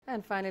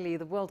And finally,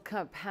 the World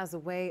Cup has a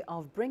way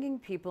of bringing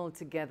people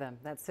together.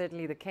 That's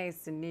certainly the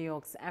case in New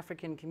York's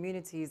African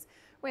communities,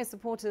 where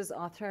supporters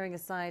are throwing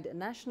aside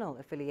national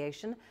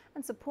affiliation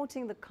and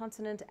supporting the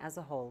continent as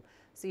a whole.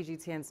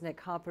 CGTN's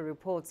Nick Harper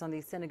reports on the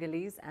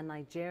Senegalese and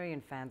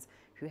Nigerian fans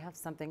who have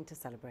something to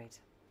celebrate.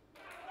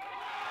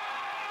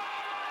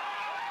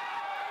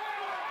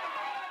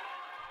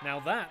 Now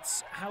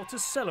that's how to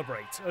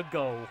celebrate a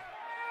goal.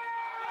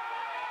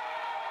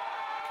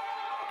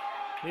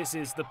 This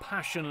is the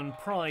passion and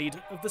pride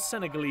of the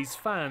Senegalese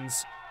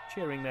fans,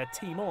 cheering their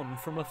team on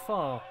from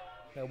afar.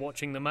 They're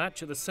watching the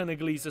match at the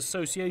Senegalese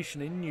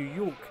Association in New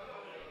York,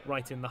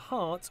 right in the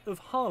heart of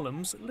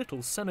Harlem's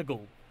Little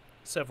Senegal.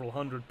 Several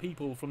hundred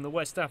people from the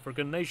West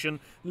African nation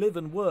live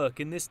and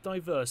work in this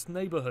diverse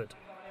neighbourhood,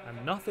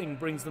 and nothing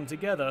brings them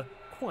together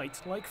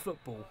quite like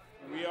football.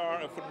 We are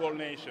a football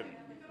nation,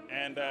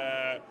 and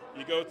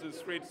you go to the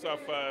streets of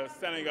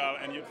Senegal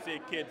and you'd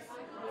see kids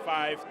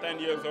 5, 10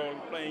 years old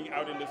playing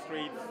out in the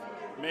streets,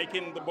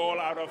 making the ball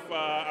out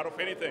of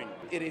anything.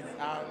 It is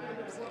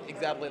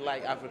exactly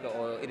like Africa,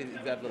 or it is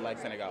exactly like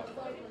Senegal.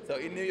 So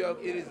in New York,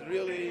 it is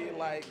really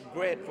like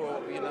great for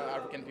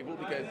African people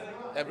because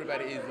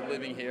everybody is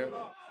living here.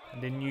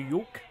 And in New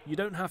York, you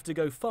don't have to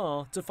go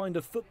far to find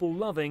a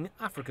football-loving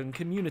African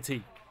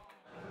community.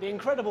 The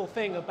incredible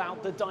thing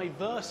about the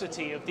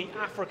diversity of the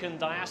African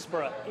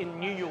diaspora in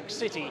New York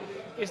City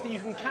is that you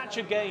can catch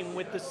a game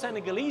with the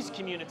Senegalese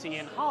community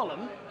in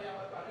Harlem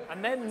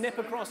and then nip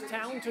across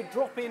town to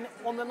drop in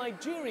on the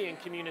Nigerian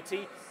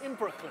community in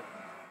Brooklyn.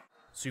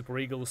 Super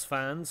Eagles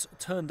fans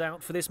turned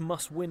out for this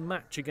must-win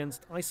match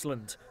against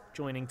Iceland,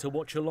 joining to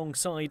watch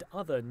alongside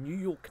other New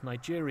York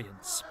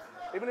Nigerians.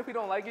 Even if we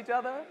don't like each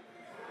other,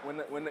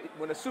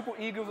 when the Super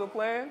Eagles are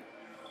playing,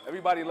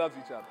 everybody loves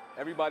each other.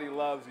 Everybody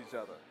loves each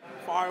other.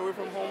 Far away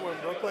from home, we're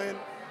in Brooklyn,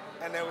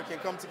 and then we can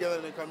come together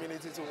in the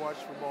community to watch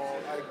football.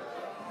 Like,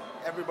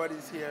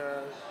 everybody's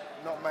here,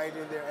 not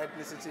minding their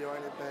ethnicity or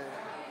anything.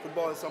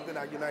 Football is something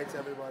that unites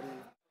everybody.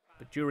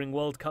 But during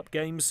World Cup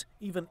games,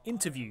 even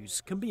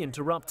interviews can be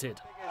interrupted.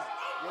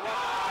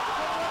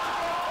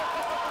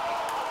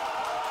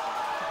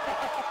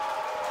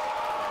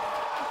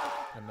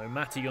 And no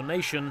matter your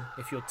nation,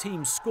 if your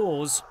team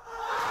scores,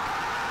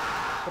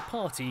 the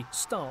party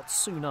starts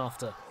soon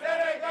after.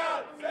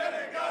 Senegal!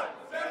 Senegal!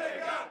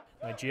 Senegal!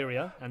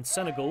 Nigeria and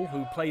Senegal,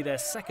 who play their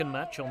second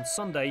match on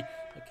Sunday,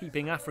 are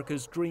keeping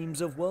Africa's dreams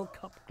of World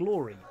Cup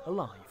glory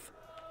alive.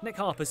 Nick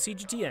Harper,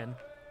 CGTN,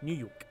 New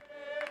York.